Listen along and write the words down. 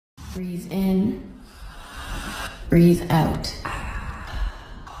Breathe in, breathe out.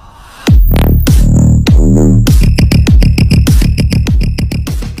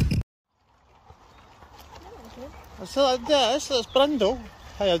 So this is Brindle.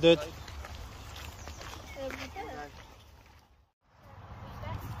 How you doing?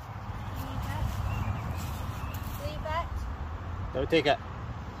 No, take it.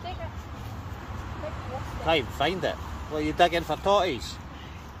 Take it. Try and find it. Well, you digging for totties?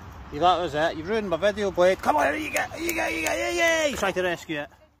 You that was it. You ruined my video blade. Come on, you get, yeah. You try to rescue it.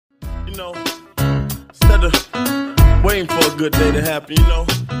 You know, instead of waiting for a good day to happen, you know.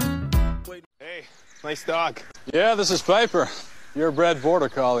 Hey, nice dog. Yeah, this is Piper. You're a bred border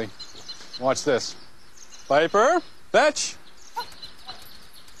collie. Watch this. Piper, fetch.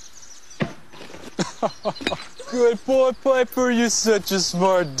 Good boy, Piper. You're such a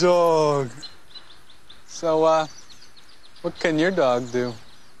smart dog. So, what can your dog do?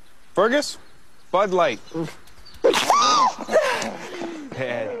 Fergus, Bud Light.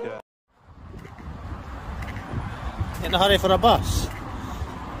 Bad dog. You in a hurry for a bus?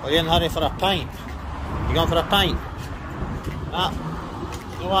 Or you in a hurry for a pint? You going for a pint? Ah,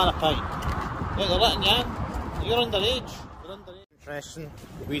 you want a pint. Look, they're letting you in. You're underage. You're underage. Interesting.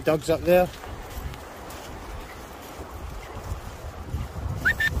 Wee dogs up there.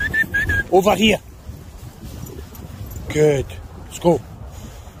 Over here. Good. Let's go.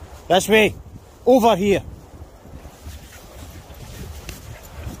 This way. Over here.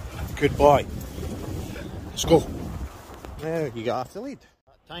 Good boy. Let's go. Now you got off the lead.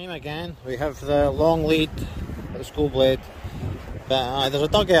 Time again. We have the long lead at the school blade. But there's a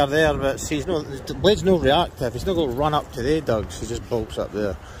dog out there, but see, the blade's no reactive. He's not going to run up to the dogs. He just bolts up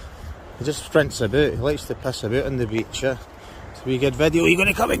there. He just sprints about. He likes to piss about on the beach. Yeah? It's a wee good video. You're going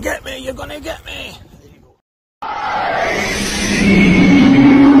to come and get me. You're going to get me.